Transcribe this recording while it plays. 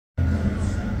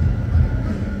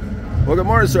Well, good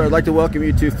morning, sir. I'd like to welcome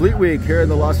you to Fleet Week here in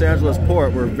the Los Angeles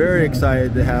port. We're very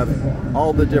excited to have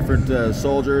all the different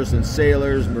soldiers and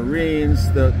sailors, Marines,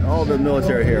 all the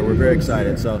military here. We're very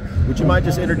excited. So would you mind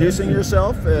just introducing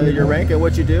yourself, your rank and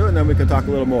what you do, and then we can talk a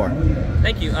little more.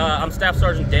 Thank you. I'm Staff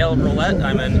Sergeant Dale Roulette.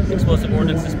 I'm an explosive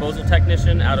ordnance disposal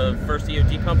technician out of 1st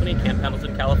EOD Company, Camp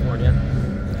Pendleton, California.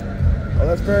 Well,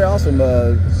 that's very awesome.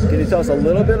 Can you tell us a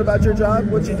little bit about your job,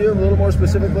 what you do, a little more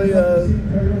specifically,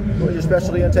 what your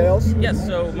specialty entails? Yes,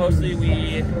 so mostly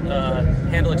we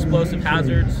handle explosive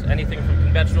hazards, anything from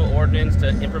conventional ordnance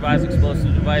to improvised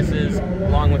explosive devices,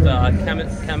 along with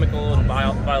chemical and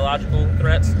biological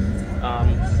threats.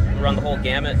 We run the whole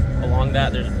gamut along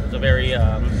that. There's a very,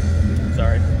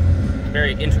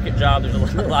 very intricate job. There's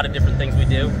a lot of different things we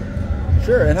do.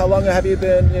 Sure, and how long have you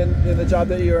been in the job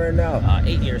that you are in now?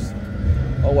 8 years.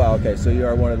 Oh wow, okay, so you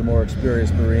are one of the more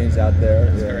experienced Marines out there.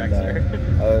 That's correct,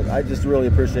 sir. I just really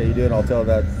appreciate you doing it. I'll tell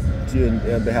that to you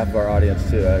on behalf of our audience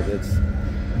too. It's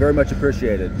very much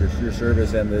appreciated, your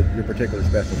service and your particular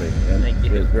specialty. And thank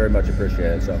you. It's very much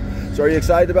appreciated. So are you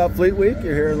excited about Fleet Week?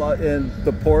 You're here in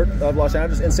the port of Los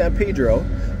Angeles, in San Pedro,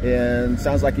 and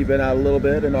sounds like you've been out a little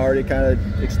bit and already kind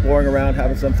of exploring around,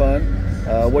 having some fun.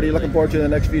 What are you looking forward to in the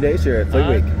next few days here at Fleet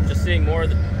Week? Just seeing more of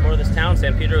this town.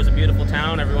 San Pedro is a beautiful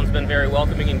town. Everyone's been very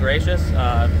welcoming and gracious.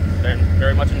 Been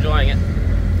very much enjoying it.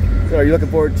 So are you looking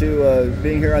forward to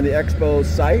being here on the Expo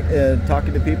site and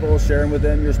talking to people, sharing with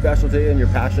them your specialty and your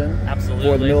passion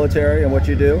for the military and what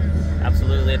you do?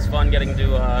 Absolutely. It's fun getting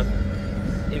to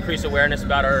increase awareness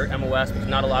about our MOS, because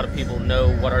not a lot of people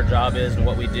know what our job is and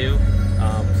what we do.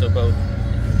 So both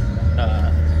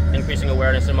increasing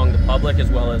awareness among the public as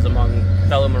well as among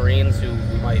fellow Marines who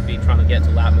we might be trying to get to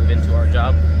move into our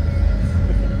job.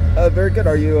 Very good.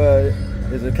 Are you,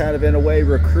 is it kind of in a way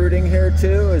recruiting here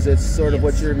too? Is it sort of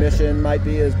what your mission might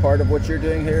be as part of what you're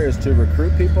doing here, is to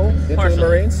recruit people into the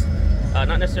Marines?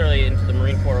 Not necessarily into the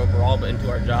Marine Corps overall, but into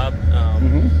our job.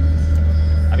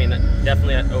 I mean,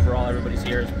 definitely overall everybody's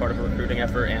here as part of a recruiting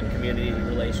effort and community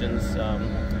relations,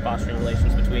 fostering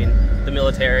relations between the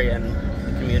military and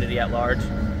the community at large.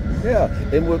 Yeah,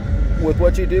 and with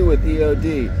what you do with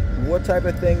EOD, what type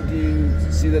of thing do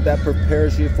you see that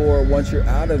prepares you for once you're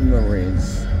out of the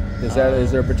Marines? Is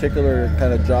there a particular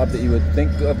kind of job that you would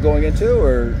think of going into,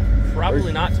 or?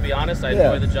 Probably not, to be honest. I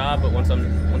enjoy the job, but once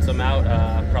I'm out,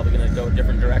 I'm probably going to go a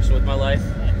different direction with my life.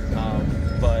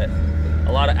 But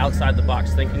a lot of outside the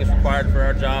box thinking is required for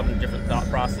our job, and different thought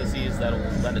processes that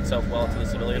will lend itself well to the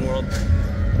civilian world.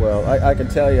 Well, I can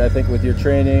tell you, I think with your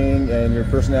training and your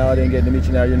personality and getting to meet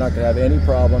you now, you're not going to have any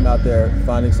problem out there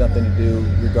finding something to do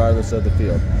regardless of the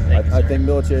field. I think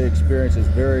military experience is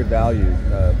very valued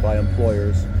by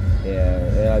employers,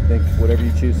 and I think whatever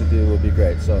you choose to do will be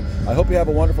great. So I hope you have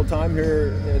a wonderful time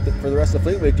here for the rest of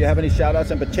Fleet Week. Do you have any shout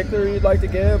outs in particular you'd like to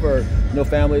give, or no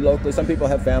family locally? Some people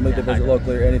have family to visit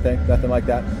locally or anything, nothing like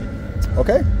that?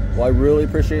 Okay. Well, I really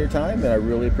appreciate your time, and I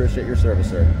really appreciate your service,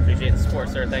 sir. Appreciate the support,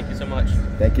 sir. Thank you so much.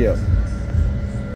 Thank you.